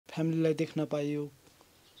फ्यामिलीलाई देख्न पाइयो।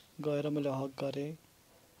 गएर मैले हक गरेँ,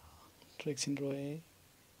 एकछिन रोएँ।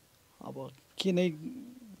 अब के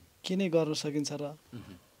नै गर्न सकिन्छ र,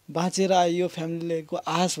 बाँचेर आइयो, फ्यामिलीको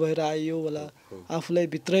आश भएर आइयो होला, आफूलाई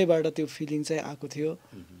भित्रैबाट त्यो फिलिङ चाहिँ आएको थियो।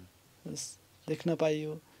 देख्न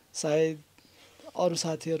पाइयो। सायद अरू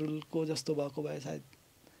साथीहरूको जस्तो भएको भए सायद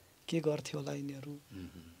के गर्थ्यो होला यिनीहरू,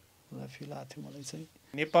 फिल आएको थियो मलाई चाहिँ।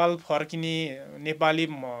 नेपाल फर्किने नेपाली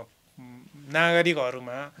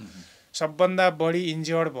नागरिकहरूमा सबभन्दा बढी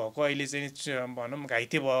इन्जर्ड भएको अहिले चाहिँ भनौँ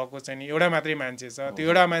घाइते भएको चाहिँ एउटा मात्रै मान्छे छ। त्यो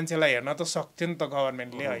एउटा मान्छेलाई हेर्न त सक्थ्यो नि त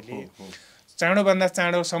गभर्मेन्टले। अहिले चाँडोभन्दा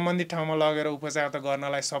चाँडो सम्बन्धित ठाउँमा लगेर उपचार त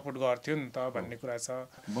गर्नलाई सपोर्ट गर्थ्यो नि त भन्ने कुरा छ।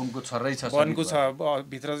 बमको छर्रै छ, बमको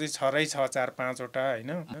भित्र चाहिँ छर्रै छ 4-5वटा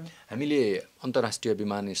होइन। हामीले अन्तर्राष्ट्रिय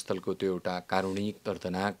विमानस्थलको त्यो एउटा कारुणिक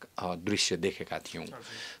दर्दनाक दृश्य देखेका थियौँ।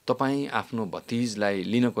 तपाईँ आफ्नो भतिजलाई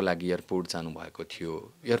लिनको लागि एयरपोर्ट जानुभएको थियो।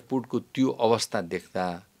 एयरपोर्टको त्यो अवस्था देख्दा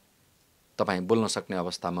तपाईँ बोल्न सक्ने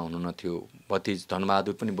अवस्थामा हुनुहुन्थ्यो, भतिज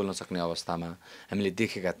धनबहादुर पनि बोल्न सक्ने अवस्थामा हामीले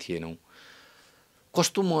देखेका थिएनौँ।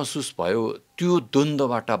 कस्तो महसुस भयो त्यो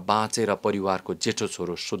द्वन्द्वबाट बाँचेर परिवारको जेठो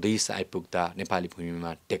छोरो स्वदेश आइपुग्दा नेपाली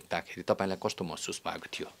भूमिमा टेक्दाखेरि तपाईँलाई कस्तो महसुस भएको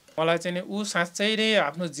थियो? मलाई चाहिँ नि ऊ साँच्चै नै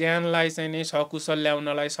आफ्नो ज्यानलाई चाहिँ नि सकुशल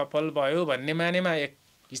ल्याउनलाई सफल भयो भन्ने मानेमा एक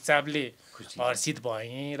हिसाबले हर्षित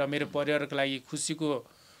भएँ र मेरो परिवारको लागि खुसीको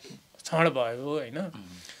क्षण भयो होइन।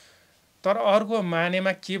 तर अर्को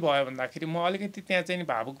मानेमा के भयो भन्दाखेरि म अलिकति त्यहाँ चाहिँ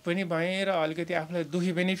भावुक पनि भएँ र अलिकति आफूलाई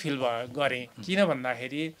दुःखी पनि फिल गरेँ। किन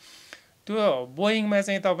भन्दाखेरि त्यो बोइङमा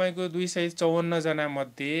चाहिँ तपाईँको 254 जना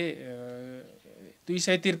मध्ये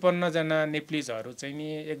 253 जना नेप्लिजहरू चाहिँ नि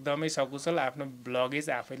एकदमै सकुशल आफ्नो लगेज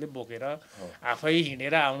आफैले बोकेर आफै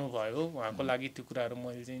हिँडेर आउनुभयो। उहाँको लागि त्यो कुराहरू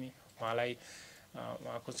मैले चाहिँ नि उहाँलाई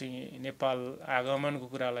उहाँको चाहिँ नेपाल आगमनको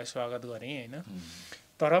कुरालाई स्वागत गरेँ होइन।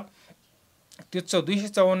 तर त्यो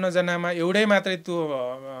 254 जनामा एउटै मात्रै त्यो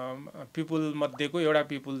पिपुल मध्येको एउटा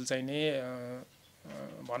पिपुल चाहिँ नि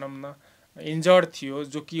भनौँ न इन्जर्ड थियो,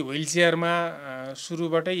 जो कि व्हिल चेयरमा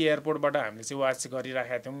सुरुबाटै एयरपोर्टबाट हामीले चाहिँ वाच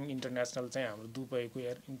गरिराखेका थियौँ। इन्टरनेसनल चाहिँ हाम्रो दुबईको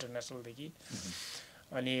इन्टरनेसनलदेखि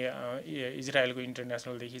अनि इजरायलको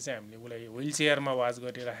इन्टरनेसनलदेखि चाहिँ हामीले उसलाई व्हिल चेयरमा वाच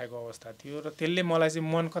गरिराखेको अवस्था थियो र त्यसले मलाई चाहिँ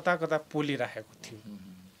मन कता कता पोलिराखेको थियो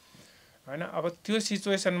होइन। अब त्यो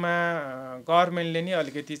सिचुएसनमा गभर्मेन्टले नि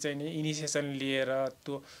अलिकति चाहिँ नि इनिसिएसन लिएर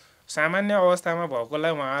त्यो सामान्य अवस्थामा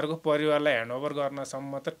भएकोलाई उहाँहरूको परिवारलाई ह्यान्डओभर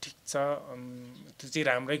गर्नसम्म त ठिक छ, त्यो चाहिँ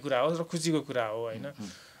राम्रै कुरा हो र खुसीको कुरा हो होइन।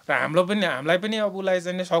 र हामीलाई पनि अब उसलाई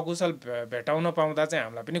चाहिँ सकुशल भेटाउन पाउँदा चाहिँ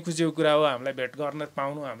हामीलाई पनि खुसीको कुरा हो, हामीलाई भेट गर्न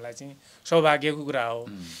पाउनु हामीलाई चाहिँ सौभाग्यको कुरा हो।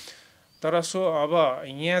 तर अब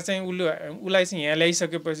यहाँ चाहिँ उसलाई चाहिँ यहाँ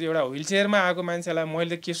ल्याइसकेपछि एउटा व्हिल चेयरमा आएको मान्छेलाई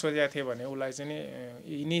मैले के सोचेको थिएँ भने उसलाई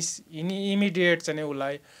चाहिँ इमिडिएट चाहिँ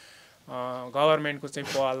उसलाई गभर्मेन्टको चाहिँ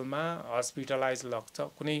पहलमा हस्पिटलाइज लग्छ,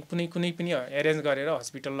 कुनै पनि एरेन्ज गरेर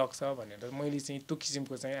हस्पिटल लग्छ भनेर मैले चाहिँ त्यो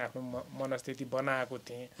किसिमको चाहिँ आफ्नो मनस्थिति बनाएको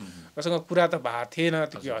थिएँ। उसँग कुरा त भएको थिएन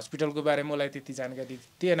त्यो हस्पिटलको बारेमा उसलाई त्यति जानकारी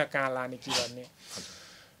थिएन कहाँ लाने के गर्ने।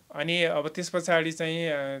 अनि अब त्यस पछाडि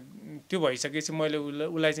चाहिँ त्यो भइसकेपछि मैले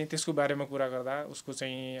उसलाई चाहिँ त्यसको बारेमा कुरा गर्दा उसको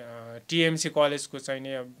चाहिँ टिएमसी कलेजको चाहिँ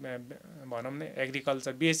नि भनौँ न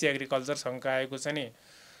एग्रिकल्चर बिएससी एग्रिकल्चर संकायको चाहिँ नि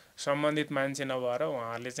सम्बन्धित मान्छे नभएर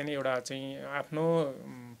उहाँहरूले चाहिँ एउटा चाहिँ आफ्नो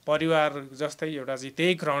परिवार जस्तै एउटा चाहिँ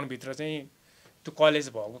त्यही ग्राउन्डभित्र चाहिँ त्यो कलेज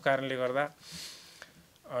भएको कारणले गर्दा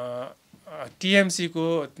टिएमसीको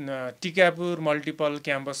टिकापुर मल्टिपल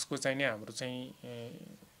क्याम्पसको चाहिँ नि हाम्रो चाहिँ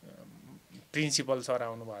प्रिन्सिपल सर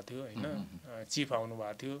आउनुभएको थियो होइन, चिफ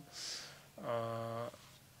आउनुभएको थियो,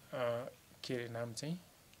 के अरे नाम चाहिँ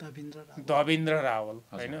धविन्द्र रावल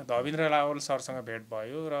होइन। धविन्द्र रावल सरसँग भेट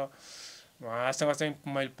भयो र उहाँसँग चाहिँ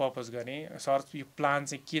मैले प्रपोज गरेँ, सर यो प्लान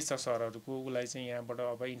चाहिँ के छ सरहरूको, उसलाई चाहिँ यहाँबाट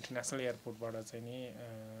अब इन्टरनेसनल एयरपोर्टबाट चाहिँ नि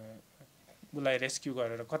उसलाई रेस्क्यु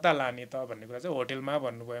गरेर कता लाने त भन्ने कुरा चाहिँ होटेलमा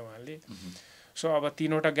भन्नुभयो उहाँले। सो अब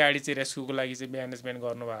 3वटा गाडी चाहिँ रेस्क्युको लागि चाहिँ म्यानेजमेन्ट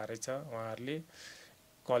गर्नुभएको रहेछ उहाँहरूले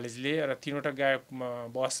कलेजले र 3वटा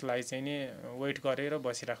बसलाई चाहिँ नि वेट गरेर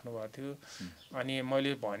बसिराख्नु भएको थियो। अनि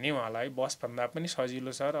मैले भने उहाँलाई बसभन्दा पनि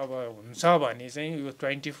सजिलो सर अब हुन्छ भने चाहिँ यो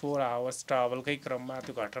 24 आवर्स ट्राभलकै क्रममा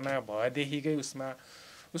त्यो घटना भएदेखिकै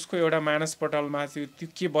उसको एउटा मानसपटलमा त्यो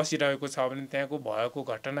के बसिरहेको छ भने त्यहाँको भएको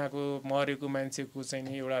घटनाको मरेको मान्छेको चाहिँ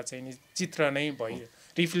नि एउटा चाहिँ नि चित्र नै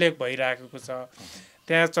रिफ्लेक्ट भइरहेको छ।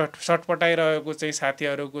 त्यहाँ सटपटाइरहेको चाहिँ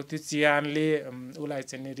साथीहरूको त्यो चिहानले उसलाई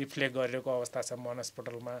चाहिँ नि रिफ्लेक्ट गरिरहेको अवस्था छ,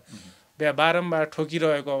 मनस्पटलमा बारम्बार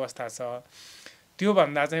ठोकिरहेको अवस्था छ।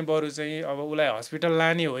 त्योभन्दा चाहिँ बरु चाहिँ अब उसलाई हस्पिटल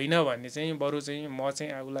लाने होइन भने चाहिँ बरु चाहिँ म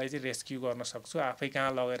चाहिँ उसलाई चाहिँ रेस्क्यु गर्न सक्छु, आफै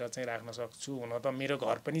कहाँ लगेर चाहिँ राख्न सक्छु। हुन त मेरो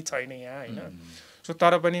घर पनि छैन यहाँ होइन। सो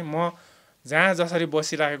तर पनि म जहाँ जसरी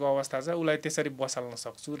बसिरहेको अवस्था छ उसलाई त्यसरी बसाल्न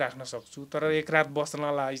सक्छु, राख्न सक्छु। तर एक रात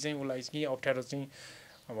बस्नलाई चाहिँ उसलाई चाहिँ अप्ठ्यारो चाहिँ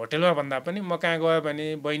होटेलमा भन्दा पनि म कहाँ गयो भने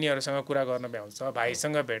बहिनीहरूसँग कुरा गर्न भ्याउँछ,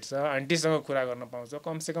 भाइसँग भेट्छ, आन्टीसँग कुरा गर्न पाउँछ।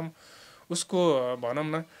 कमसेकम उसको भनौँ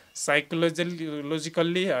न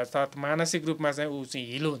साइकोलोजिकल्ली अर्थात् मानसिक रूपमा चाहिँ ऊ चाहिँ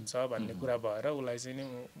हिल हुन्छ भन्ने कुरा भएर उसलाई चाहिँ नि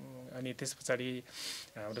अनि त्यस पछाडि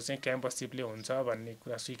हाम्रो चाहिँ क्याम्पस ट्रिपले हुन्छ भन्ने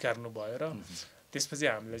कुरा स्वीकार्नु भयो र त्यसपछि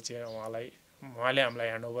हामीले चाहिँ उहाँले हामीलाई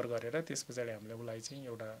ह्यान्डओभर गरेर त्यस पछाडि हामीले उसलाई चाहिँ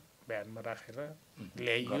एउटा भ्यानमा राखेर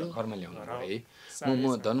ल्याइयो, घरमा ल्याउनु है।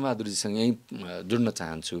 म धनबहादुरजीसँग यहीँ जुड्न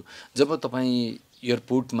चाहन्छु। जब तपाईँ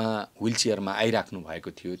एयरपोर्टमा व्हिल चेयरमा आइराख्नु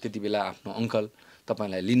भएको थियो त्यति बेला आफ्नो अङ्कल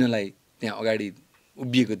तपाईँलाई लिनलाई त्यहाँ अगाडि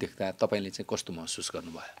उभिएको देख्दा तपाईँले चाहिँ कस्तो महसुस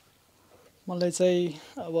गर्नुभयो? मलाई चाहिँ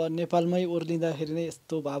अब नेपालमै ओर्लिँदाखेरि नै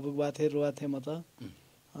यस्तो भावुक भएको थिएँ, रुवा थिएँ म त।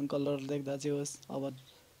 अङ्कलहरू देख्दा चाहिँ होस्, अब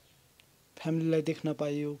फ्यामिलीलाई देख्न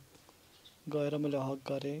पाइयो, गएर मैले हक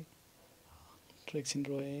गरेँ, ट्रेक्सिन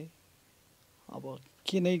रोएँ। अब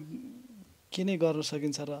के नै गर्न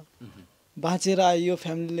सकिन्छ र, बाँचेर आइयो,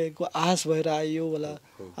 फ्यामिलीको आश भएर आइयो होला,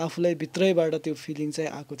 आफूलाई भित्रैबाट त्यो फिलिङ चाहिँ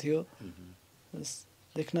आएको थियो,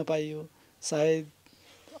 देख्न पाइयो। सायद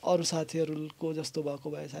अरू साथीहरूको जस्तो भएको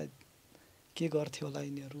भए सायद के गर्थ्यो होला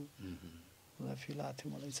यिनीहरू, मलाई फिल आएको थियो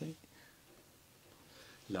मलाई चाहिँ।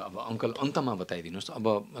 ल अब अङ्कल अन्तमा बताइदिनुहोस्, अब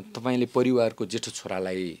तपाईँले परिवारको जेठो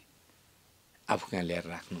छोरालाई आफू कहाँ ल्याएर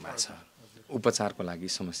राख्नु भएको छ, उपचारको लागि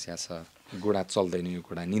समस्या छ, गोडा चल्दैन, यो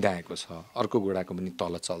गोडा निदाएको छ, अर्को गोडाको पनि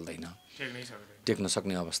तल चल्दैन, टेक्न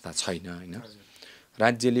सक्ने अवस्था छैन होइन।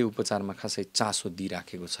 राज्यले उपचारमा खासै चासो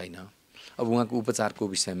दिइराखेको छैन। अब उहाँको उपचारको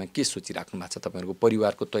विषयमा के सोचिराख्नु भएको छ? तपाईँहरूको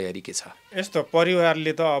परिवारको तयारी के छ? यस्तो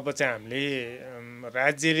परिवारले त अब चाहिँ हामीले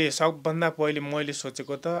राज्यले सबभन्दा पहिले मैले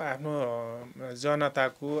सोचेको त आफ्नो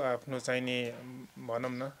जनताको आफ्नो चाहिने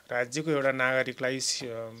भनौँ न राज्यको एउटा नागरिकलाई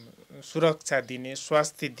सुरक्षा दिने,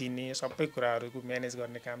 स्वास्थ्य दिने, सबै कुराहरूको म्यानेज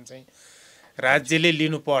गर्ने काम चाहिँ राज्यले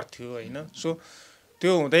लिनु पर्थ्यो होइन। सो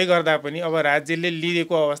त्यो हुँदै गर्दा पनि अब राज्यले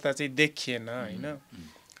लिएको अवस्था चाहिँ देखिएन होइन।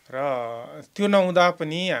 र त्यो नहुँदा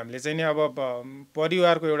पनि हामीले चाहिँ नि अब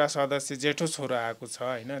परिवारको एउटा सदस्य जेठो छोरो आएको छ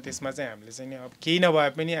होइन, त्यसमा चाहिँ हामीले चाहिँ नि अब केही नभए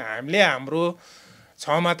पनि हामीले हाम्रो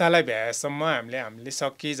क्षमतालाई भ्याएसम्म हामीले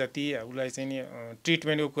सके जति उसलाई चाहिँ नि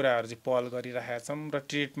ट्रिटमेन्टको कुराहरू चाहिँ पहल गरिरहेका छौँ। र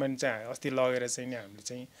ट्रिटमेन्ट चाहिँ अस्ति लगेर चाहिँ नि हामीले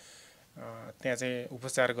चाहिँ त्यहाँ चाहिँ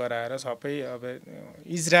उपचार गराएर सबै अब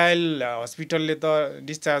इजरायल हस्पिटलले त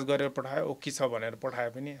डिस्चार्ज गरेर पठायो, ओके छ भनेर पठाए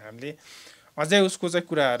पनि हामीले अझै उसको चाहिँ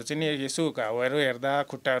कुराहरू चाहिँ नि यसो घाउहरू हेर्दा,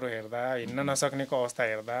 खुट्टाहरू हेर्दा, हिँड्न नसक्नेको अवस्था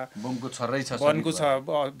हेर्दा, बनको छर्रै छ, बनको छ,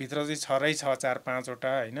 भित्र चाहिँ छरै छ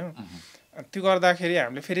 4-5वटा होइन। त्यो गर्दाखेरि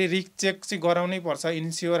हामीले फेरि रिचेक चाहिँ गराउनै पर्छ,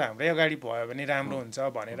 इन्स्योर हाम्रै अगाडि भयो भने राम्रो हुन्छ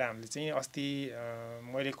भनेर हामीले चाहिँ अस्ति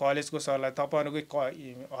मैले कलेजको सरलाई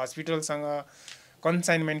तपाईँहरूको हस्पिटलसँग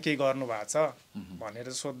कन्साइनमेन्ट केही गर्नु भएको छ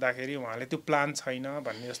भनेर सोद्धाखेरि उहाँले त्यो प्लान छैन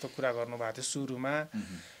भन्ने जस्तो कुरा गर्नुभएको थियो सुरुमा।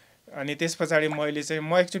 अनि त्यस पछाडि मैले चाहिँ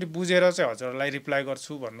म एकचोटि बुझेर चाहिँ हजुरलाई रिप्लाई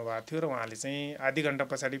गर्छु भन्नुभएको थियो र उहाँले चाहिँ आधी घन्टा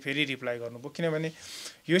पछाडि फेरि रिप्लाई गर्नुभयो। किनभने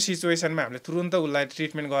यो सिचुएसनमा हामीले तुरुन्त उसलाई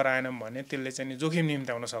ट्रिटमेन्ट गराएनौँ भने त्यसले चाहिँ जोखिम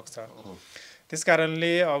निम्त्याउन सक्छ। त्यस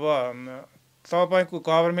कारणले अब तपाईँको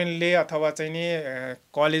गभर्मेन्टले अथवा चाहिँ नि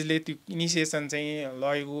कलेजले त्यो इनिसिएसन चाहिँ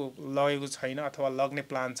लगेको छैन अथवा लग्ने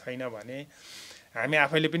प्लान छैन भने हामी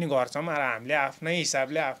आफैले पनि गर्छौँ। र हामीले आफ्नै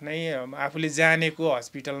हिसाबले आफूले जानेको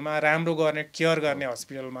हस्पिटलमा राम्रो गर्ने केयर गर्ने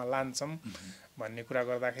हस्पिटलमा लान्छौँ भन्ने कुरा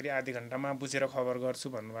गर्दाखेरि आधी घन्टामा बुझेर खबर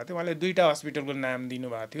गर्छु भन्नुभएको थियो। उहाँले 2टा हस्पिटलको नाम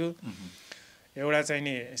दिनुभएको थियो, एउटा चाहिँ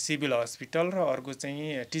नि सिभिल हस्पिटल र अर्को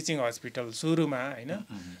चाहिँ टिचिङ हस्पिटल सुरुमा होइन।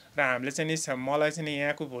 र हामीले चाहिँ नि मलाई चाहिँ नि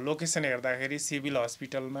यहाँको लोकेसन हेर्दाखेरि सिभिल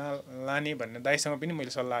हस्पिटलमा लाने भन्ने दाइसँग पनि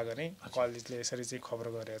मैले सल्लाह गरेँ, कलेजले यसरी चाहिँ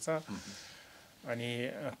खबर गरेछ। अनि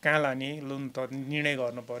कहाँ लाने लोन त निर्णय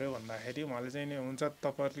गर्नु पर्यो भन्दाखेरि उहाँले चाहिँ नि हुन्छ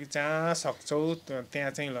तपाईँहरूले जहाँ सक्छौ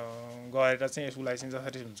त्यहाँ चाहिँ गएर चाहिँ उसलाई चाहिँ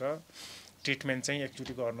जसरी हुन्छ ट्रिटमेन्ट चाहिँ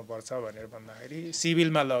एकचोटि गर्नुपर्छ भनेर भन्दाखेरि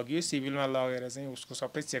सिभिलमा लग्यो। सिभिलमा लगेर चाहिँ उसको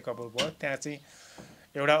सबै चेकअपहरू भयो। त्यहाँ चाहिँ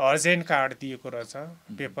एउटा अर्जेन्ट कार्ड दिएको रहेछ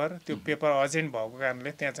पेपर, त्यो पेपर अर्जेन्ट भएको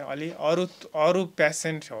कारणले त्यहाँ चाहिँ अलि अरू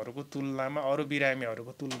पेसेन्टहरूको तुलनामा, अरू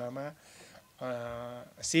बिरामीहरूको तुलनामा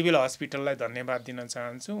सिभिल हस्पिटललाई धन्यवाद दिन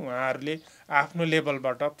चाहन्छु। उहाँहरूले आफ्नो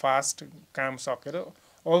लेभलबाट फास्ट काम सकेर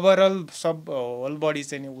ओभरअल होल बडी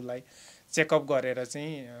चाहिँ नि उसलाई चेकअप गरेर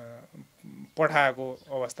चाहिँ पठाएको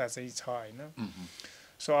अवस्था चाहिँ छ होइन।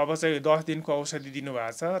 सो अब चाहिँ 10 दिनको औषधि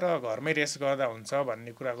दिनुभएको छ र घरमै रेस्ट गर्दा हुन्छ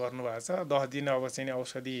भन्ने कुरा गर्नुभएको छ। 10 दिन अब चाहिँ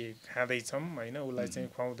औषधि खाँदैछौँ होइन, उसलाई चाहिँ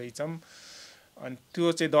खुवाउँदैछौँ। अनि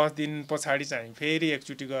त्यो चाहिँ 10 दिन पछाडि चाहिँ फेरि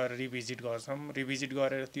एकचोटि गएर रिभिजिट गर्छौँ। रिभिजिट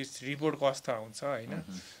गरेर त्यो रिपोर्ट कस्तो आउँछ होइन।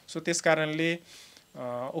 सो त्यस कारणले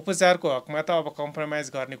उपचारको हकमा त अब कम्प्रोमाइज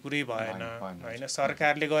गर्ने कुरै भएन होइन।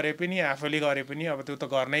 सरकारले गरे पनि आफूले गरे पनि अब त्यो त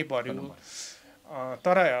गर्नै पर्यो।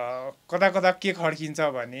 तर कता कता के खड्किन्छ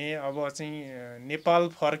भने अब चाहिँ नेपाल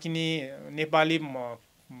फर्किने नेपाली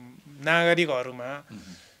नागरिकहरूमा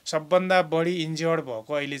सबभन्दा बढी इन्जर्ड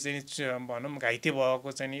भएको अहिले चाहिँ भनौँ घाइते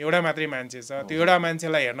भएको चाहिँ एउटा मात्रै मान्छे छ। त्यो एउटा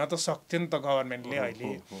मान्छेलाई हेर्न त सक्थ्यो नि त गभर्मेन्टले अहिले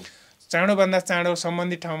चाँडोभन्दा चाँडो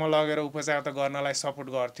सम्बन्धित ठाउँमा लगेर उपचार त गर्नलाई सपोर्ट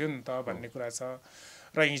गर्थ्यो नि त भन्ने कुरा छ।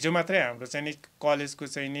 र हिजो मात्रै हाम्रो चाहिँ नि कलेजको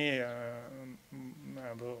चाहिँ नि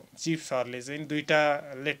हाम्रो चिफ सरले चाहिँ 2टा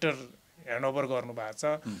लेटर ह्यान्डओभर गर्नुभएको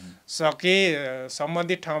छ।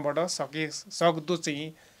 सम्बन्धित ठाउँबाट सक्दो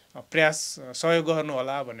चाहिँ प्रयास सहयोग गर्नु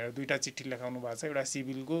होला भनेर 2टा चिठी लेखाउनु भएको छ। एउटा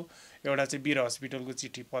सिभिलको एउटा चाहिँ वीर हस्पिटलको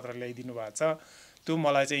चिठी पत्र ल्याइदिनु भएको छ। त्यो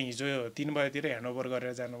मलाई चाहिँ हिजो 3 बजेतिर ह्यान्डओभर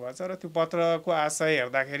गरेर जानुभएको छ। र त्यो पत्रको आशय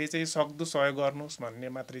हेर्दाखेरि चाहिँ सक्दो सहयोग गर्नुहोस् भन्ने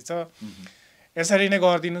मात्रै छ। यसरी नै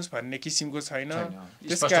गरिदिनुहोस् भन्ने किसिमको छैन।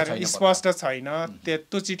 त्यसकारण स्पष्ट छैन।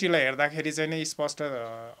 त्यो चिठीलाई हेर्दाखेरि चाहिँ नै स्पष्ट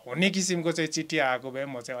हुने किसिमको चाहिँ चिठी आएको भए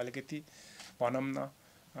म चाहिँ अलिकति भनौँ न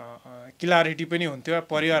क्ल्यारिटी पनि हुन्थ्यो,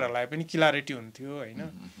 परिवारहरूलाई पनि क्ल्यारिटी हुन्थ्यो होइन।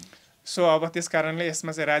 सो अब त्यस कारणले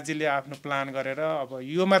यसमा चाहिँ राज्यले आफ्नो प्लान गरेर अब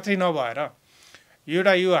यो मात्रै नभएर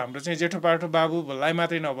एउटा यो हाम्रो चाहिँ जेठोपाठो बाबुलाई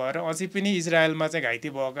मात्रै नभएर अझै पनि इजरायलमा चाहिँ घाइते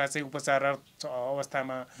भएका चाहिँ उपचार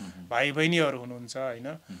अवस्थामा भाइ बहिनीहरू हुनुहुन्छ होइन।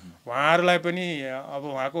 उहाँहरूलाई पनि अब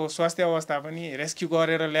उहाँको स्वास्थ्य अवस्था पनि रेस्क्यु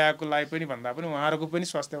गरेर ल्याएकोलाई पनि भन्दा पनि उहाँहरूको पनि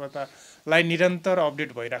स्वास्थ्य अवस्थालाई निरन्तर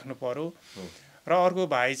अपडेट भइराख्नु पर्यो। र अर्को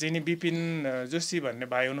भाइ चाहिँ नि विपिन जोशी भन्ने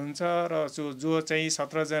भाइ हुनुहुन्छ र जो चाहिँ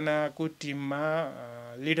 17 जनाको टिममा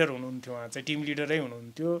लिडर हुनुहुन्थ्यो। उहाँ चाहिँ टिम लिडरै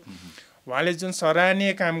हुनुहुन्थ्यो। उहाँले जुन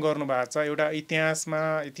सराहनीय काम गर्नुभएको छ, एउटा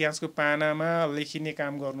इतिहासको पानामा लेखिने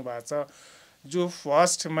काम गर्नुभएको छ। जो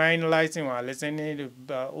फर्स्ट माइन्डलाई चाहिँ उहाँले चाहिँ नि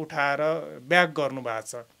उठाएर ब्याक गर्नुभएको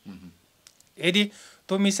छ। यदि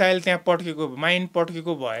त्यो मिसाइल त्यहाँ पड्केको माइन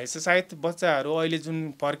पड्केको भए चाहिँ सायद बच्चाहरू अहिले जुन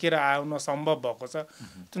फर्केर आउन सम्भव भएको छ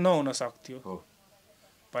त्यो नहुन सक्थ्यो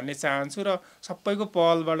भन्ने चाहन्छु। र सबैको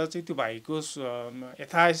पहलबाट चाहिँ त्यो भाइको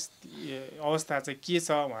अवस्था चाहिँ के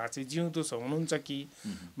छ, उहाँ चाहिँ जिउँदो हुनुहुन्छ कि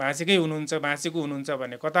बाँचेको हुनुहुन्छ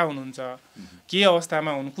भने कता हुनुहुन्छ, के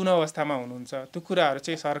अवस्थामा कुन अवस्थामा हुनुहुन्छ, त्यो कुराहरू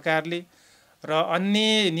चाहिँ सरकारले र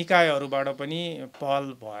अन्य निकायहरूबाट पनि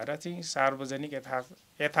पहल भएर चाहिँ सार्वजनिक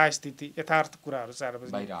यथार्थ कुराहरू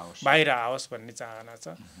सार्वजनिक बाहिर आओस् भन्ने चाहना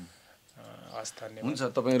छ। हस्, धन्यवाद। हुन्छ,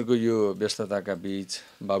 तपाईँहरूको यो व्यस्तताका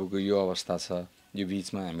बीच बाबुको यो अवस्था छ, यो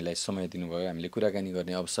बिचमा हामीलाई समय दिनुभयो, हामीले कुराकानी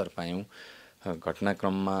गर्ने अवसर पायौँ।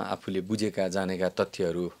 घटनाक्रममा आफूले बुझेका जानेका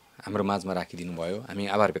तथ्यहरू हाम्रो माझमा राखिदिनु भयो, हामी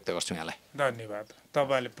आभार व्यक्त गर्छौँ यहाँलाई। धन्यवाद।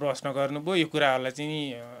 तपाईँहरूले प्रश्न गर्नुभयो, यो कुराहरूलाई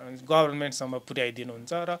चाहिँ गभर्मेन्टसम्म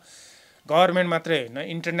पुर्याइदिनुहुन्छ र गभर्मेन्ट मात्रै होइन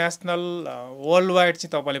इन्टरनेसनल वर्ल्ड वाइड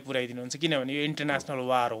चाहिँ तपाईँले पुर्याइदिनुहुन्छ। किनभने यो इन्टरनेसनल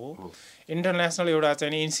वार हो। इन्टरनेसनल एउटा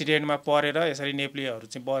चाहिँ इन्सिडेन्टमा परेर यसरी नेपालीहरू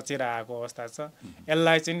चाहिँ बचेर आएको अवस्था छ।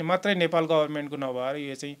 यसलाई चाहिँ मात्रै नेपाल गभर्मेन्टको नभएर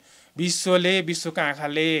यो चाहिँ विश्वको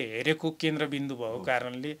आँखाले हेरेको केन्द्रबिन्दु भएको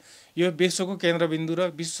कारणले यो विश्वको केन्द्रबिन्दु र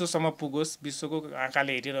विश्वसम्म पुगोस्, विश्वको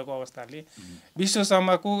आँखाले हेरिरहेको अवस्थाले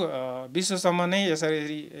विश्वसम्म नै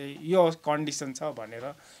यसरी यो कन्डिसन छ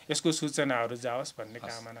भनेर यसको सूचनाहरू जाओस् भन्ने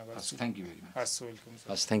कामना गर्छु। Thank you very much. हस्, वेलकम।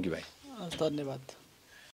 हस्, थ्याङ्क यू भाइ। धन्यवाद।